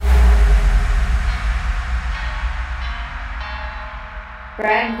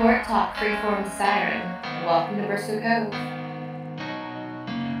Brad and Court talk freeform siren. Welcome to Bristol Cove.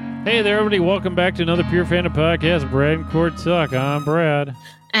 Hey there, everybody. Welcome back to another Pure Fandom podcast. Brad and Court talk. I'm Brad.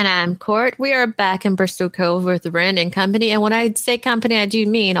 And I'm Court. We are back in Bristol Cove with Ren and company. And when I say company, I do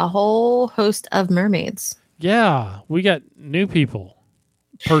mean a whole host of mermaids. Yeah, we got new people.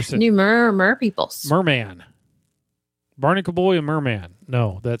 New mer peoples. Merman. Barnacle Boy and Merman.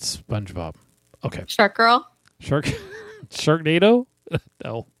 No, that's SpongeBob. Okay. Shark Girl. Sharknado?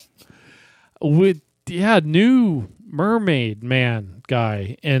 No. New mermaid man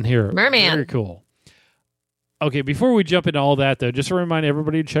guy in here. Merman. Very cool. Okay, before we jump into all that, though, just to remind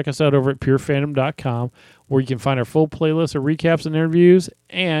everybody to check us out over at purefandom.com, where you can find our full playlist of recaps and interviews,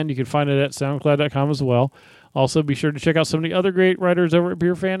 and you can find it at soundcloud.com as well. Also, be sure to check out some of the other great writers over at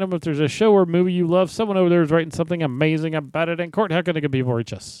Pure Fandom. If there's a show or movie you love, someone over there is writing something amazing about it. And Court, how can the good people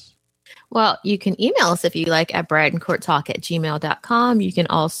reach us? Well, you can email us if you like at bradandcourttalk@gmail.com. You can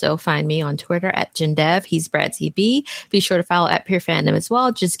also find me on Twitter at JinDev. He's Brad CB. Be sure to follow at Pure Fandom as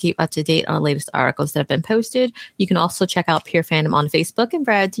well. Just keep up to date on the latest articles that have been posted. You can also check out Pure Fandom on Facebook. And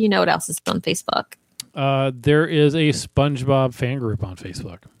Brad, do you know what else is on Facebook? There is a SpongeBob fan group on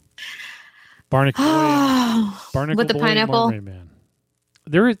Facebook. Barnacle with the Boy pineapple. And Man.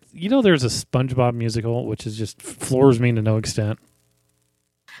 There's a SpongeBob musical, which is just floors me to no extent.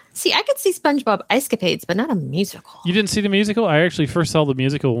 See, I could see SpongeBob Ice-Capades, but not a musical. You didn't see the musical? I actually first saw the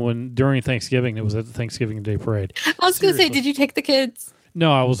musical during Thanksgiving. It was at the Thanksgiving Day Parade. I was going to say, did you take the kids?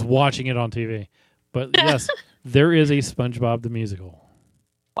 No, I was watching it on TV. But yes, there is a SpongeBob the musical.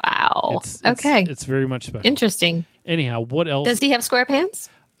 Wow. Okay. It's very much special. Interesting. Anyhow, what else? Does he have square pants?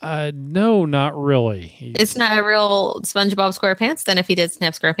 No, not really. It's not a real SpongeBob SquarePants then if he doesn't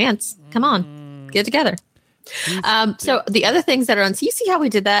have square pants. Come on, get it together. So the other things that are on, so you see how we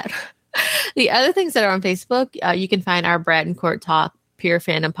did that? The other things that are on Facebook, you can find our Brad and Court Talk Pure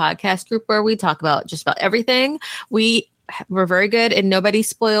Fandom podcast group where we talk about just about everything. We were very good and nobody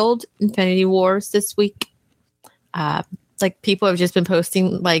spoiled Infinity Wars this week. Like people have just been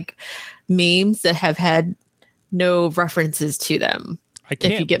posting like memes that have had no references to them.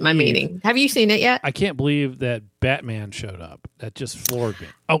 If you get my meaning. Have you seen it yet? I can't believe that Batman showed up. That just floored me.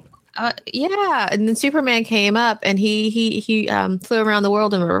 Oh. Yeah, and then Superman came up and he flew around the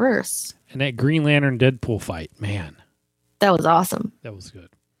world in reverse. And that Green Lantern Deadpool fight, man. That was awesome. That was good.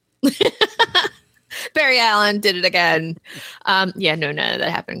 Barry Allen did it again. None of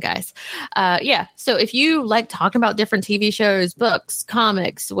that happened, guys. So if you like talking about different TV shows, books,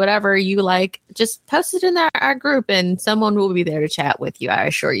 comics, whatever you like, just post it in our group and someone will be there to chat with you. I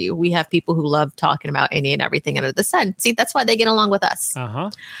assure you. We have people who love talking about any and everything under the sun. See, that's why they get along with us.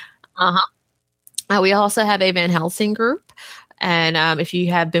 We also have a Van Helsing group. And if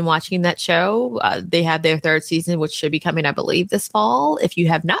you have been watching that show, they have their third season, which should be coming, I believe, this fall. If you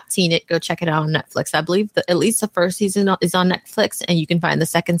have not seen it, go check it out on Netflix. I believe at least the first season is on Netflix, and you can find the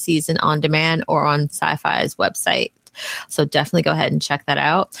second season on demand or on Sci-Fi's website. So definitely go ahead and check that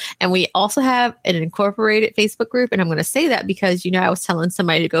out. And we also have an incorporated Facebook group. And I'm going to say that because, I was telling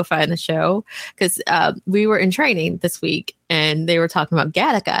somebody to go find the show because we were in training this week and they were talking about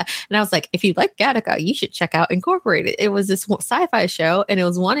Gattaca. And I was like, if you like Gattaca, you should check out Incorporated. It was this sci-fi show and it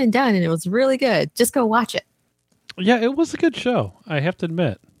was one and done and it was really good. Just go watch it. Yeah, it was a good show. I have to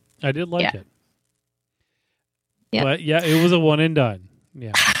admit. I did like it. Yeah. But yeah, it was a one and done.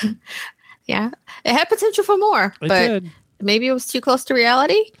 Yeah. Yeah, it had potential for more, but maybe it was too close to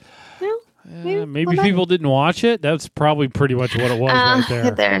reality. Maybe people didn't watch it. That's probably pretty much what it was right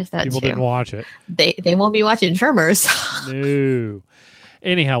there. There's that people didn't watch it. They won't be watching Tremors. No.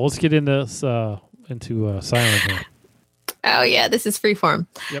 Anyhow, let's get into Silent Hill. Oh yeah, this is Freeform.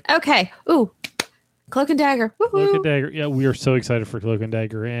 Yep. Okay. Ooh, Cloak and Dagger. Woo-hoo. Cloak and Dagger. Yeah, we are so excited for Cloak and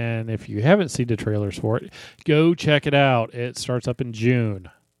Dagger, and if you haven't seen the trailers for it, go check it out. It starts up in June.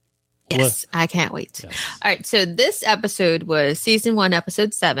 Yes, I can't wait. Yes. All right, so this episode was season 1,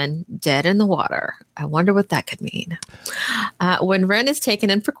 episode 7, Dead in the Water. I wonder what that could mean. When Ren is taken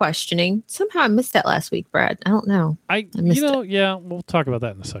in for questioning, somehow I missed that last week, Brad. I don't know. I missed it. Yeah, we'll talk about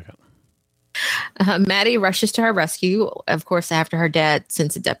that in a second. Maddie rushes to her rescue, of course, after her dad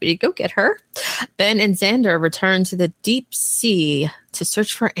sends a deputy to go get her. Ben and Xander return to the deep sea to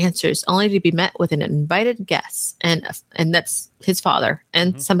search for answers, only to be met with an invited guest, and that's his father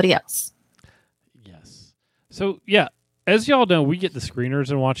and somebody else. Yes. So, yeah, as y'all know, we get the screeners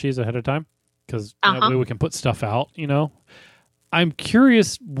and watch these ahead of time because that way we can put stuff out, I'm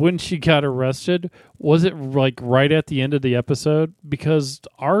curious when she got arrested. Was it like right at the end of the episode? Because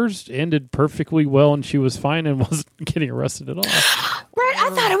ours ended perfectly well and she was fine and wasn't getting arrested at all. Right, I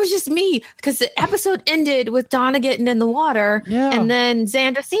thought it was just me because the episode ended with Donna getting in the water, and then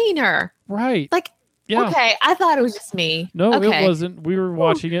Xander seeing her. Right. Like, okay, I thought it was just me. No, okay. It wasn't. We were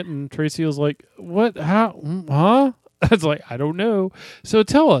watching it, and Tracy was like, "What? How? Huh?" I was like, "I don't know." So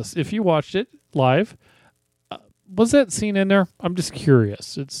tell us if you watched it live. Was that scene in there? I'm just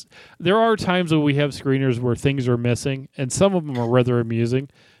curious. There are times when we have screeners where things are missing, and some of them are rather amusing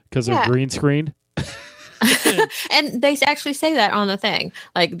because they're green screened. And they actually say that on the thing.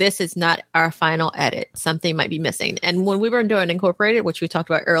 Like, this is not our final edit. Something might be missing. And when we were doing Incorporated, which we talked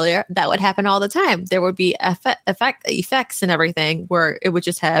about earlier, that would happen all the time. There would be effects and everything where it would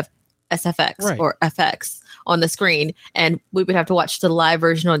just have SFX or FX on the screen, and we would have to watch the live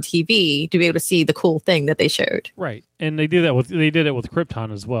version on TV to be able to see the cool thing that they showed. Right, and they did it with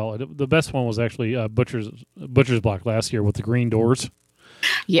Krypton as well. The best one was actually Butcher's Block last year with the green doors.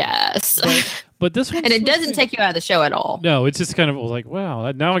 Yes, but this one, and it doesn't take you out of the show at all. No, it's just kind of like,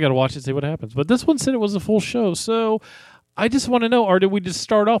 wow, now I got to watch it and see what happens. But this one said it was a full show, so I just want to know: or did we just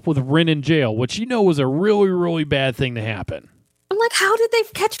start off with Ren in jail, which was a really, really bad thing to happen? I'm like, how did they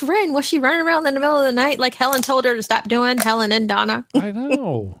catch Ren? Was she running around in the middle of the night like Helen told her to stop doing? Helen and Donna. I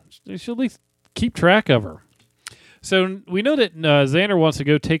know. They should at least keep track of her. So we know that Xander wants to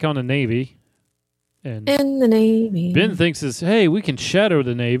go take on the Navy. And in the Navy. Ben thinks hey, we can shadow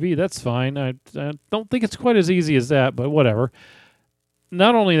the Navy. That's fine. I don't think it's quite as easy as that, but whatever.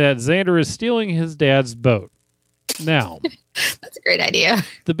 Not only that, Xander is stealing his dad's boat. Now, that's a great idea.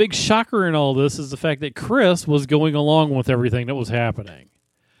 The big shocker in all this is the fact that Chris was going along with everything that was happening.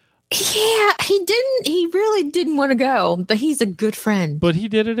 Yeah, he really didn't want to go, but he's a good friend. But he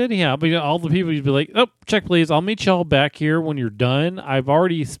did it anyhow. But all the people would be like, "Oh, check please. I'll meet y'all back here when you're done. I've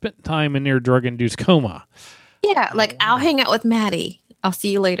already spent time in their drug-induced coma." Yeah, like I'll hang out with Maddie. I'll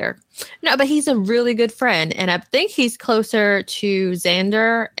see you later. No, but he's a really good friend, and I think he's closer to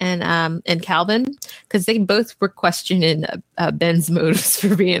Xander and Calvin because they both were questioning Ben's motives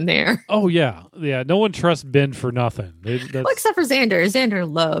for being there. Oh yeah. No one trusts Ben for nothing. Well, except for Xander.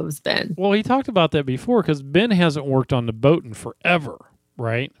 Xander loves Ben. Well, he talked about that before because Ben hasn't worked on the boat in forever,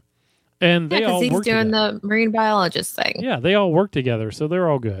 right? And they all he's work doing together. the marine biologist thing. Yeah, they all work together, so they're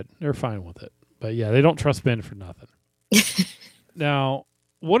all good. They're fine with it. But yeah, they don't trust Ben for nothing. Now,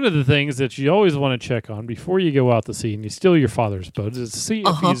 one of the things that you always want to check on before you go out to sea and you steal your father's boat is to see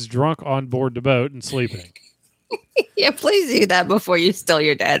if he's drunk on board the boat and sleeping. Yeah, please do that before you steal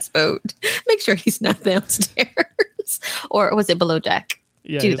your dad's boat. Make sure he's not downstairs. Or was it below deck?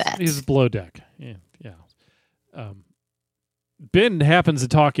 Yeah, do that. He's below deck. Yeah. Ben happens to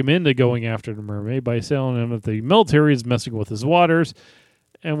talk him into going after the mermaid by telling him that the military is messing with his waters.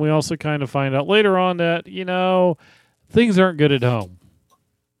 And we also kind of find out later on that, things aren't good at home.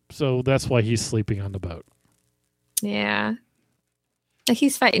 So that's why he's sleeping on the boat. Yeah. Like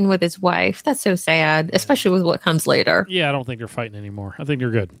he's fighting with his wife. That's so sad, especially with what comes later. Yeah, I don't think they're fighting anymore. I think they're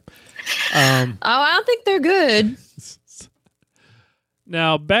good. I don't think they're good.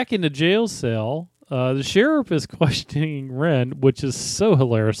 Now, back in the jail cell, the sheriff is questioning Ren, which is so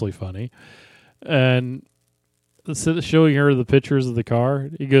hilariously funny. And showing her the pictures of the car.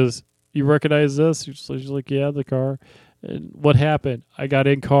 He goes, "You recognize this?" She's like, "Yeah, the car." And what happened? "I got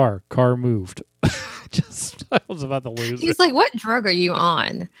in car moved." I was about to lose He's like, "What drug are you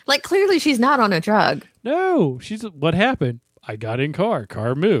on?" Like, clearly she's not on a drug. No, what happened? "I got in car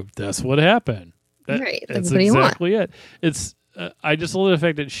moved." That's what happened. Right. That's exactly it. It's I just love the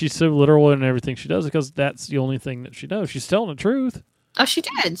fact that she's so literal in everything she does because that's the only thing that she knows. She's telling the truth. Oh, she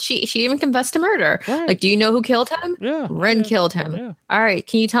did. She even confessed to murder. Right. Like, do you know who killed him? Yeah. Ren killed him. Yeah. All right.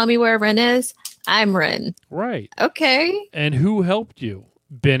 Can you tell me where Ren is? I'm Ren. Right. Okay. And who helped you?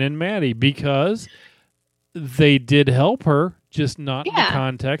 Ben and Maddie, because they did help her, just not in the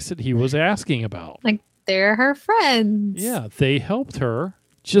context that he was asking about. Like, they're her friends. Yeah, they helped her,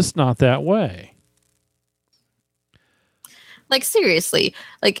 just not that way. Like, seriously.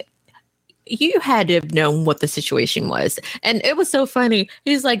 Like, you had to have known what the situation was. And it was so funny.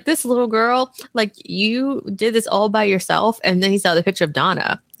 He's like, this little girl, like, you did this all by yourself. And then he saw the picture of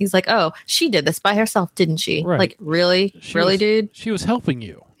Donna. He's like, oh, she did this by herself, didn't she? Right. Like, really? Dude? She was helping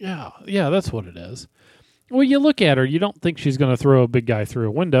you. Yeah, that's what it is. Well, you look at her, you don't think she's going to throw a big guy through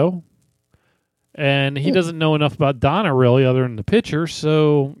a window. And he doesn't know enough about Donna, really, other than the picture.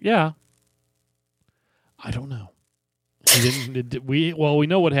 So, yeah. I don't know. We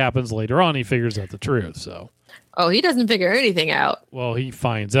know what happens later on. He figures out the truth. So, oh, he doesn't figure anything out. Well, he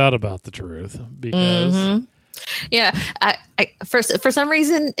finds out about the truth because, yeah. For some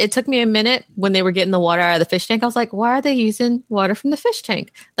reason, it took me a minute when they were getting the water out of the fish tank. I was like, why are they using water from the fish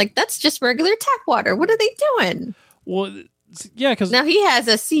tank? Like, that's just regular tap water. What are they doing? Well, Yeah, because now he has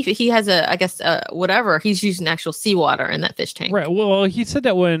I guess whatever, he's using actual seawater in that fish tank. right. Well, he said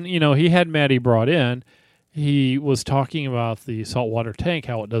that when he had Maddie brought in, he was talking about the saltwater tank,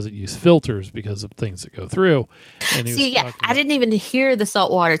 how it doesn't use filters because of things that go through. And See, yeah, I didn't even hear the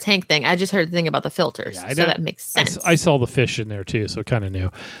saltwater tank thing. I just heard the thing about the filters. Yeah, so that makes sense. I saw the fish in there too, so kind of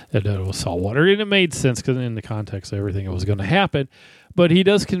knew that it was saltwater, and it made sense because in the context of everything that was going to happen. But he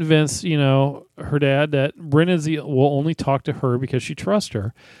does convince her dad that Rin will only talk to her because she trusts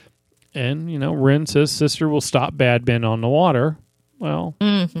her, and Rin says sister will stop bad men on the water. Well,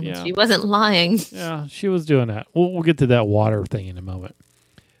 yeah, she wasn't lying. Yeah, she was doing that. We'll get to that water thing in a moment.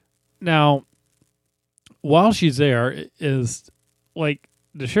 Now, while she's there, is like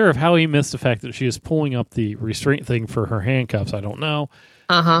the sheriff, how he missed the fact that she is pulling up the restraint thing for her handcuffs, I don't know.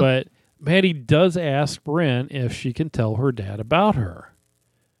 But Maddie does ask Rin if she can tell her dad about her.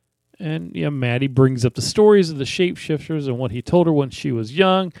 And Maddie brings up the stories of the shapeshifters and what he told her when she was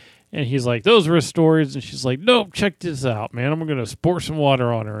young. And he's like, those were his stories. And she's like, nope, check this out, man. I'm going to pour some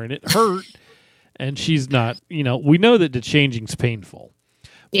water on her. And it hurt. And she's not, we know that the changing's painful.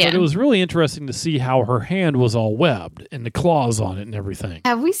 Yeah. But it was really interesting to see how her hand was all webbed and the claws on it and everything.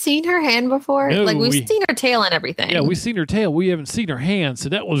 Have we seen her hand before? No, we've seen her tail and everything. Yeah, we've seen her tail. We haven't seen her hand. So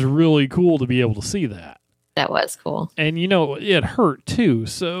that was really cool to be able to see that. That was cool. And, it hurt too.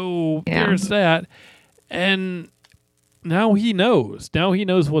 So there's that. And now he knows. Now he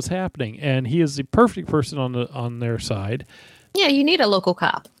knows what's happening. And he is the perfect person on their side. Yeah, you need a local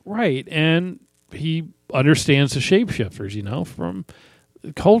cop. Right. And he understands the shapeshifters, from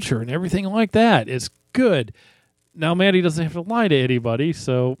culture and everything like that. It's good. Now Maddie doesn't have to lie to anybody,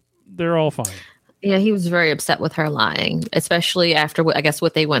 so they're all fine. Yeah, he was very upset with her lying, especially after, I guess,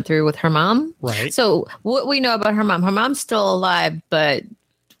 what they went through with her mom. Right. So what we know about her mom's still alive, but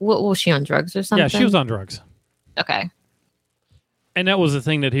what was she on, drugs or something? Yeah, she was on drugs. Okay. And that was the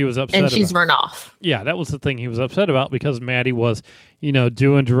thing that he was upset about. And she's run off. Yeah, that was the thing he was upset about because Maddie was,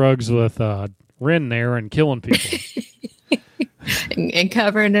 doing drugs with Rin there and killing people. and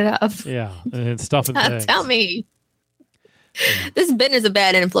covering it up. Yeah, and stuffing things. Tell me. Yeah. This Ben is a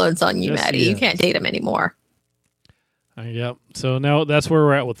bad influence on you, yes, Maddie. You can't date him anymore. Yep. So now that's where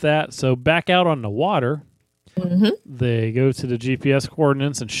we're at with that. So back out on the water, they go to the GPS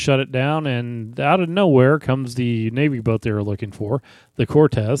coordinates and shut it down. And out of nowhere comes the Navy boat they were looking for, the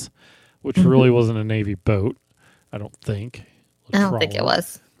Cortez, which really wasn't a Navy boat, I don't think. I don't think it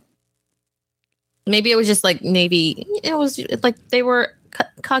was. Maybe it was just like Navy. It was like they were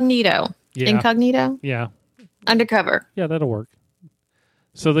cognito. Yeah. Incognito? Yeah. Undercover. Yeah, that'll work.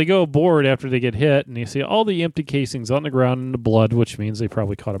 So they go aboard after they get hit, and you see all the empty casings on the ground in the blood, which means they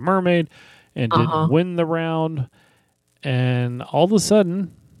probably caught a mermaid and didn't win the round. And all of a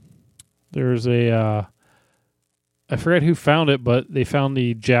sudden, there's I forget who found it, but they found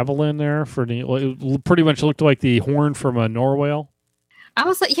the javelin there it pretty much looked like the horn from a narwhal. I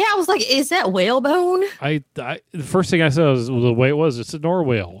was like, is that whale bone? The first thing I saw was the way it was. It's a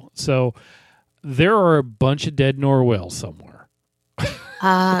narwhal. So there are a bunch of dead narwhals somewhere.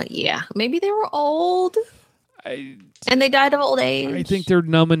 Yeah. Maybe they were old. And they died of old age. I think they're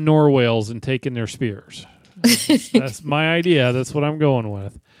numbing narwhals and taking their spears. That's my idea. That's what I'm going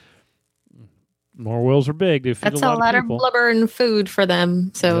with. Narwhals are big. They feed That's a lot of blubber and food for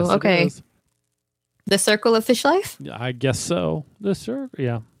them. So, yes, okay. The circle of fish life? I guess so. The circle,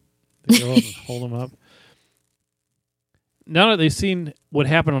 yeah. They go up and hold them up. Now that they've seen what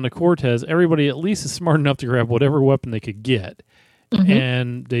happened on the Cortez, everybody at least is smart enough to grab whatever weapon they could get.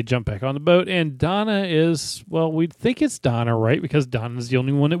 And they jump back on the boat. And Donna is, we think it's Donna, right? Because Donna's the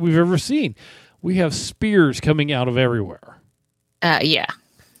only one that we've ever seen. We have spears coming out of everywhere. Yeah.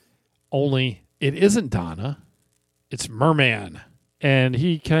 Only it isn't Donna. It's Merman. And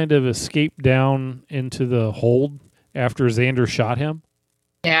he kind of escaped down into the hold after Xander shot him.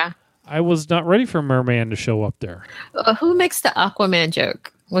 Yeah. I was not ready for Merman to show up there. Who makes the Aquaman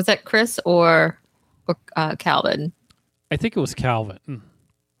joke? Was that Chris or Calvin? I think it was Calvin.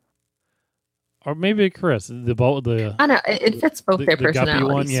 Or maybe Chris. I know. It fits both their personalities. The guppy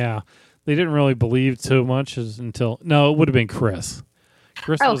one, yeah. They didn't really believe too much until... No, it would have been Chris.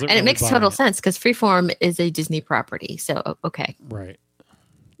 And it makes total sense because Freeform is a Disney property. So, okay. Right.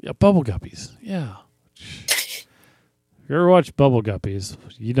 Yeah, Bubble Guppies. Yeah. If you ever watch Bubble Guppies,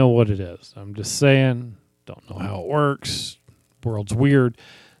 you know what it is. I'm just saying, don't know how it works. World's weird.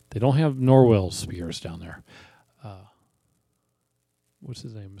 They don't have narwhal spears down there. What's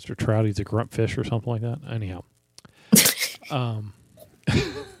his name? Mr. Trout. He's a grunt fish or something like that. Anyhow.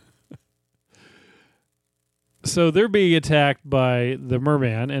 So they're being attacked by the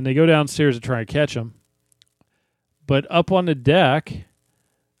merman, and they go downstairs to try and catch him. But up on the deck,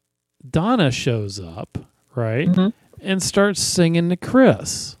 Donna shows up, right? And starts singing to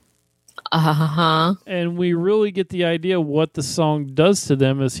Chris. And we really get the idea what the song does to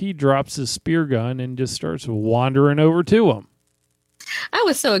them as he drops his spear gun and just starts wandering over to him. I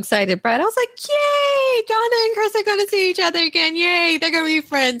was so excited, Brad. I was like, yay, Donna and Chris are going to see each other again. Yay, they're going to be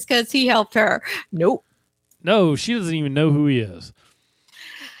friends because he helped her. Nope. No, she doesn't even know who he is.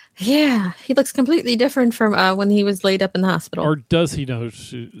 Yeah, he looks completely different from when he was laid up in the hospital. Or does he know?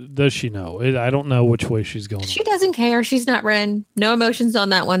 Does she know? I don't know which way she's going. She doesn't care. She's not Ren. No emotions on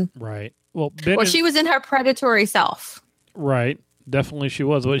that one. Right. Well, she was in her predatory self. Right. Definitely she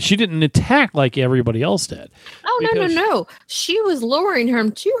was. But she didn't attack like everybody else did. Oh, no. She was luring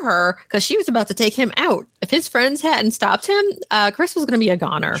him to her because she was about to take him out. If his friends hadn't stopped him, Chris was going to be a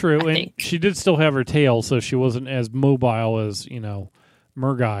goner. True. I and think. She did still have her tail, so she wasn't as mobile as,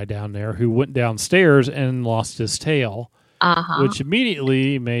 Murguy down there, who went downstairs and lost his tail, which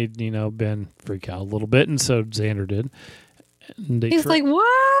immediately made, Ben freak out a little bit, and so Xander did. He's like,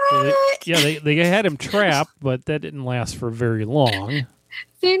 what? They had him trapped, but that didn't last for very long.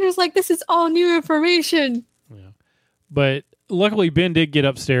 Xander's like, this is all new information. Yeah. But luckily, Ben did get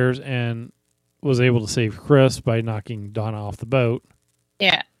upstairs and was able to save Chris by knocking Donna off the boat.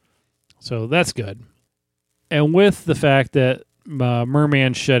 Yeah. So that's good. And with the fact that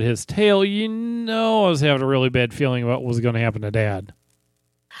Merman shed his tail, I was having a really bad feeling about what was going to happen to Dad.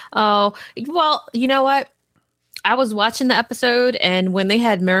 Oh, well, you know what? I was watching the episode, and when they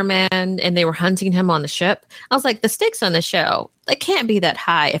had Merman and they were hunting him on the ship, I was like, the stakes on the show, they can't be that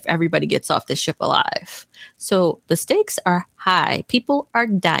high if everybody gets off the ship alive. So the stakes are high. People are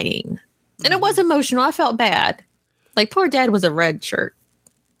dying. And it was emotional. I felt bad. Like, poor Dad was a red shirt.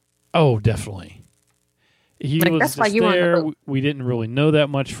 Oh, definitely. He was that's why just you there. We didn't really know that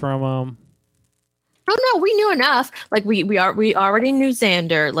much from him. Oh no, we knew enough. Like we already knew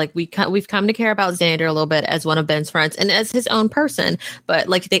Xander. Like we've come to care about Xander a little bit as one of Ben's friends and as his own person. But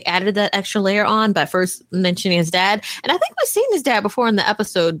like they added that extra layer on by first mentioning his dad. And I think we've seen his dad before in the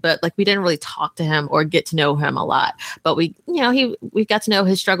episode, but like we didn't really talk to him or get to know him a lot. But we got to know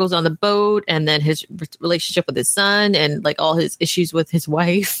his struggles on the boat and then his relationship with his son and like all his issues with his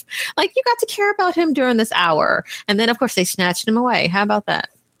wife. Like you got to care about him during this hour. And then of course they snatched him away. How about that?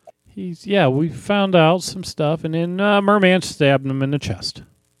 We found out some stuff, and then Merman stabbed him in the chest.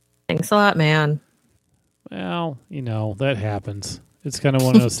 Thanks a lot, man. Well, that happens. It's kind of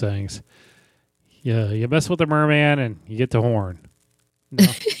one of those things. Yeah, you mess with the Merman, and you get the horn. No.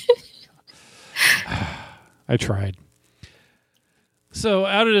 I tried. So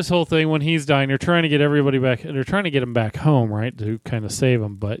out of this whole thing, when he's dying, they're trying to get everybody back. They're trying to get him back home, right, to kind of save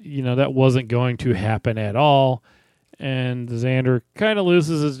him. But, that wasn't going to happen at all. And Xander kind of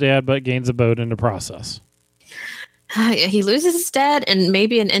loses his dad, but gains a boat in the process. He loses his dad and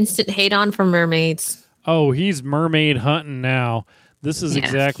maybe an instant hate on from mermaids. Oh, he's mermaid hunting now. This is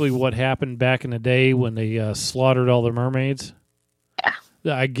exactly what happened back in the day when they slaughtered all the mermaids. Yeah.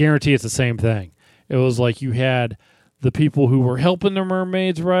 I guarantee it's the same thing. It was like you had the people who were helping the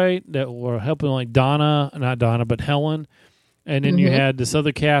mermaids, right? That were helping like not Donna, but Helen. And then you had this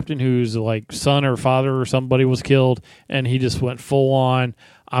other captain whose like son or father or somebody was killed, and he just went full on,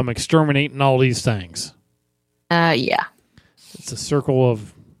 I'm exterminating all these things. Yeah. It's a circle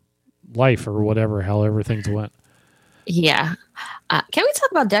of life or whatever, however things went. Yeah. Can we talk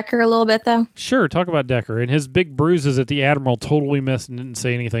about Decker a little bit, though? Sure, talk about Decker and his big bruises that the Admiral totally missed and didn't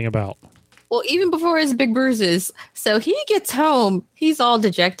say anything about. Well, even before his big bruises, so he gets home, he's all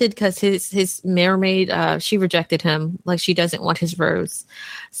dejected because his mermaid, she rejected him. Like she doesn't want his rose.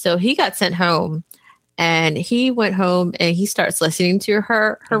 So he got sent home and he went home and he starts listening to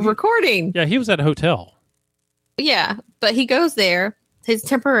her recording. Yeah, he was at a hotel. Yeah, but he goes there, his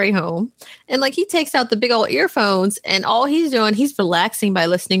temporary home, and like he takes out the big old earphones and all he's doing, he's relaxing by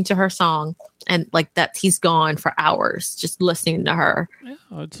listening to her song. And like that, he's gone for hours just listening to her. Yeah,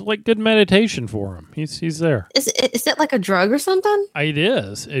 it's like good meditation for him. He's there. Is that like a drug or something? It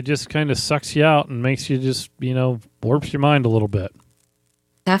is. It just kind of sucks you out and makes you just, warps your mind a little bit.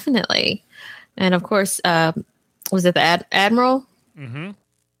 Definitely. And of course, was it the Admiral? Mm-hmm.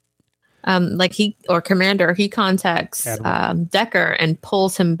 Commander, he contacts Decker and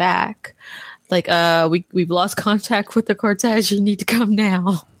pulls him back. Like, we've lost contact with the Cortege. You need to come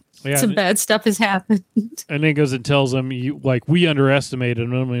now. Yeah, some bad stuff has happened. And then goes and tells him, we underestimated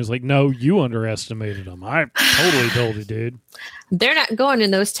him. And he's like, no, you underestimated him. I totally told you, dude. They're not going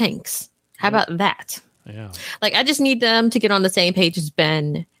in those tanks. How about that? Yeah. Like, I just need them to get on the same page as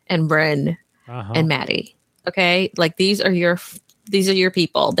Ben and Bren and Maddie. Okay? Like, these are your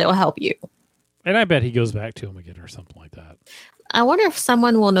people. They'll help you. And I bet he goes back to him again or something like that. I wonder if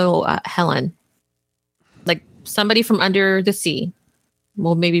someone will know Helen. Like somebody from under the sea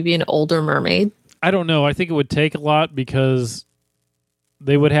will maybe be an older mermaid. I don't know. I think it would take a lot because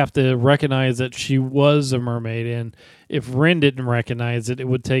they would have to recognize that she was a mermaid. And if Ren didn't recognize it, it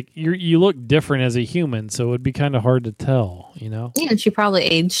would take... You look different as a human, so it would be kind of hard to tell, you know? Yeah, and she probably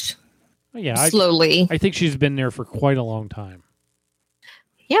aged slowly. I think she's been there for quite a long time.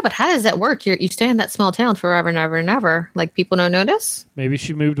 Yeah, but how does that work? You stay in that small town forever and ever and ever. Like, people don't notice? Maybe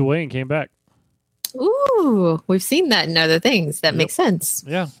she moved away and came back. Ooh, we've seen that in other things. That makes sense.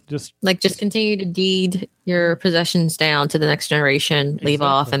 Yeah, just continue to deed your possessions down to the next generation, leave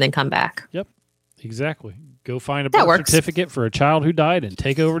off, and then come back. Yep, exactly. Go find a birth certificate for a child who died and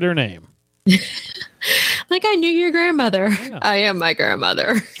take over their name. Like I knew your grandmother. Yeah. I am my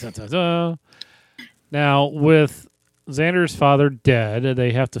grandmother. Da, da, da. Now, with Xander's father dead,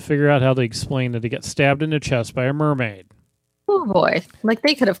 they have to figure out how to explain that he got stabbed in the chest by a mermaid. Oh boy. Like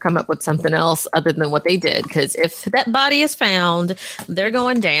they could have come up with something else other than what they did. Because if that body is found, they're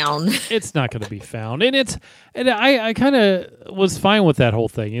going down. It's not going to be found. And I kind of was fine with that whole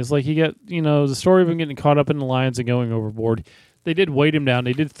thing. It's like he got, the story of him getting caught up in the lines and going overboard. They did weight him down.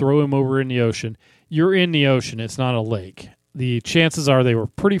 They did throw him over in the ocean. You're in the ocean. It's not a lake. The chances are they were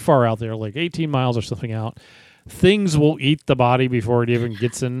pretty far out there, like 18 miles or something out. Things will eat the body before it even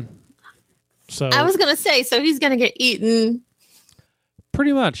gets in. So I was going to say, so he's going to get eaten.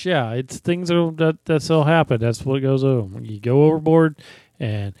 Pretty much, yeah. It's things that'll happen. That's what goes on. You go overboard,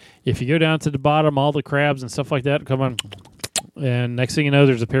 and if you go down to the bottom, all the crabs and stuff like that come on, and next thing you know,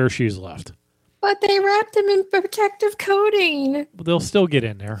 there's a pair of shoes left. But they wrapped them in protective coating. They'll still get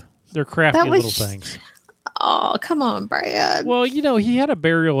in there. They're crafty little things. Oh, come on, Brad. Well, he had a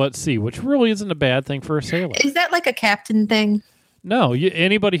burial at sea, which really isn't a bad thing for a sailor. Is that like a captain thing? No,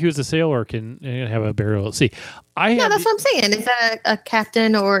 anybody who's a sailor can have a burial at sea. That's what I'm saying. Is that a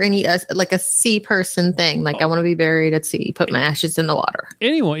captain or like a sea person thing? Like I want to be buried at sea, put my ashes in the water.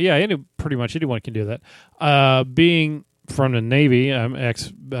 Anyone, pretty much anyone can do that. Being from the Navy, I'm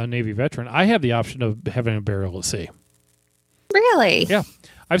ex-Navy veteran, I have the option of having a burial at sea. Really? Yeah.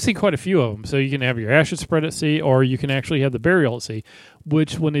 I've seen quite a few of them. So you can have your ashes spread at sea, or you can actually have the burial at sea,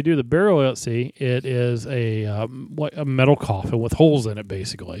 which when they do the burial at sea, it is a metal coffin with holes in it,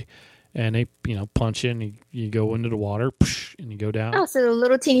 basically. And they, punch in, you go into the water, and you go down. Oh, so the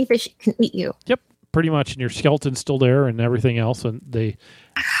little teeny fish can eat you. Yep, pretty much. And your skeleton's still there and everything else.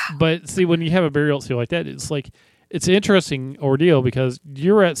 But see, when you have a burial at sea like that, it's an interesting ordeal because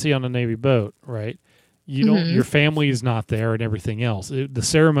you're at sea on a Navy boat, right? You don't. Your family is not there and everything else. The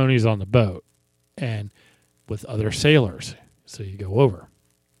ceremony is on the boat and with other sailors. So you go over.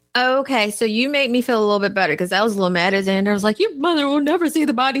 Okay, so you make me feel a little bit better because I was a little mad at Xander. I was like, your mother will never see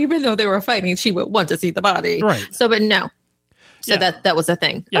the body, even though they were fighting. She would want to see the body. Right. So, but no. So that was a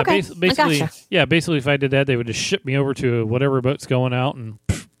thing. Yeah, okay, basically, if I did that, they would just ship me over to whatever boat's going out and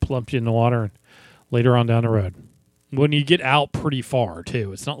plump you in the water and later on down the road. When you get out pretty far,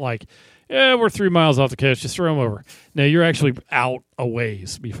 too. It's not like, we're 3 miles off the coast, just throw them over. No, you're actually out a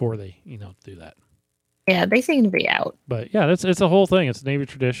ways before they, do that. Yeah, they seem to be out. But yeah, it's a whole thing. It's a Navy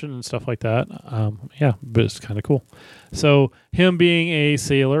tradition and stuff like that. But it's kind of cool. So him being a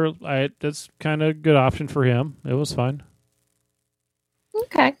sailor, that's kind of a good option for him. It was fine.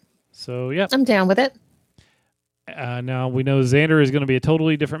 Okay. So yeah, I'm down with it. Now we know Xander is going to be a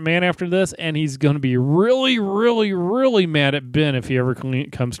totally different man after this, and he's going to be really, really, really mad at Ben if he ever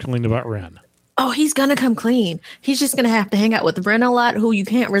comes clean about Ren. Oh, he's going to come clean. He's just going to have to hang out with Ren a lot, who you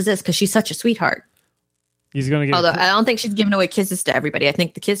can't resist because she's such a sweetheart. He's going to get. Although I don't think she's giving away kisses to everybody. I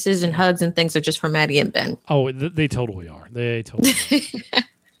think the kisses and hugs and things are just for Maddie and Ben. Oh, they totally are. They totally are.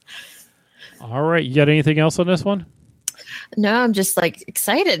 All right. You got anything else on this one? No, I'm just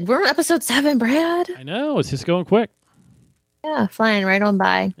excited. We're on episode 7, Brad. I know. It's just going quick. Yeah, flying right on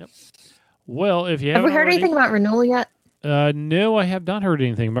by. Yep. Well, if you have we heard anything about renewal yet? No, I have not heard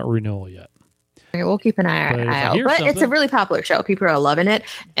anything about renewal yet. Okay, we'll keep an eye out. But it's a really popular show. People are loving it.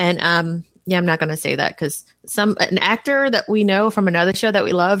 And I'm not going to say that because an actor that we know from another show that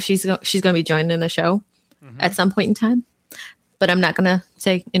we love, she's going to be joining the show at some point in time. But I'm not going to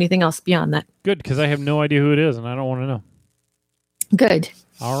say anything else beyond that. Good, because I have no idea who it is, and I don't want to know. Good.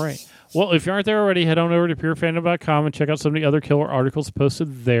 All right. Well, if you aren't there already, head on over to purefandom.com and check out some of the other killer articles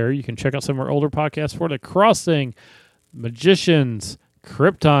posted there. You can check out some of our older podcasts for The Crossing, Magicians,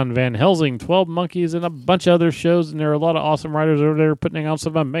 Krypton, Van Helsing, 12 Monkeys, and a bunch of other shows. And there are a lot of awesome writers over there putting out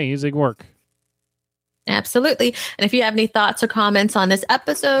some amazing work. Absolutely. And if you have any thoughts or comments on this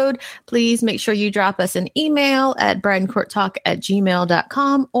episode, please make sure you drop us an email at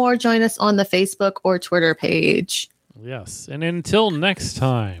bridencourttalk@gmail.com or join us on the Facebook or Twitter page. Yes. And until next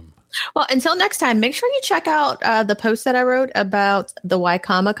time. Well, until next time, make sure you check out the post that I wrote about the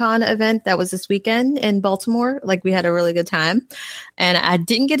Y-Comic-Con event that was this weekend in Baltimore. Like, we had a really good time. And I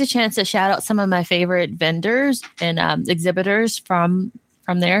didn't get a chance to shout out some of my favorite vendors and exhibitors from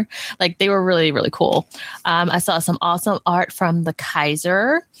there. Like, they were really, really cool. I saw some awesome art from the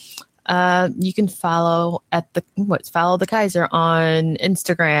Kaiser. You can follow the Kaiser on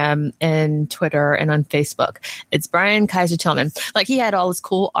Instagram and Twitter and on Facebook. It's Brian Kaiser Tillman. Like, he had all this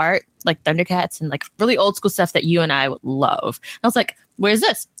cool art, like Thundercats and like really old school stuff that you and I would love. And I was like, where's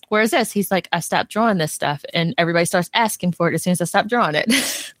this? Where's this? He's like, I stopped drawing this stuff. And everybody starts asking for it as soon as I stop drawing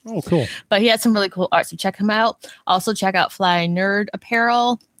it. Oh, cool. But he had some really cool art. So check him out. Also check out Fly Nerd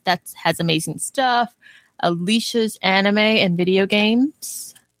Apparel. That has amazing stuff. Alicia's Anime and Video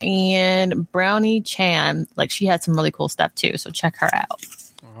Games. And Brownie Chan. Like, she had some really cool stuff too. So check her out.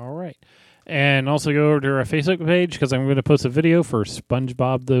 All right. And also go over to our Facebook page because I'm going to post a video for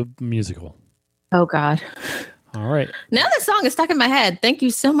SpongeBob the Musical. Oh, God. All right. Now that song is stuck in my head. Thank you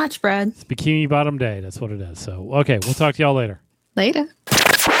so much, Brad. It's Bikini Bottom Day. That's what it is. So, okay. We'll talk to y'all later. Later.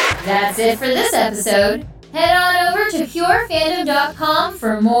 That's it for this episode. Head on over to purefandom.com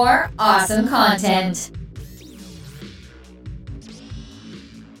for more awesome content.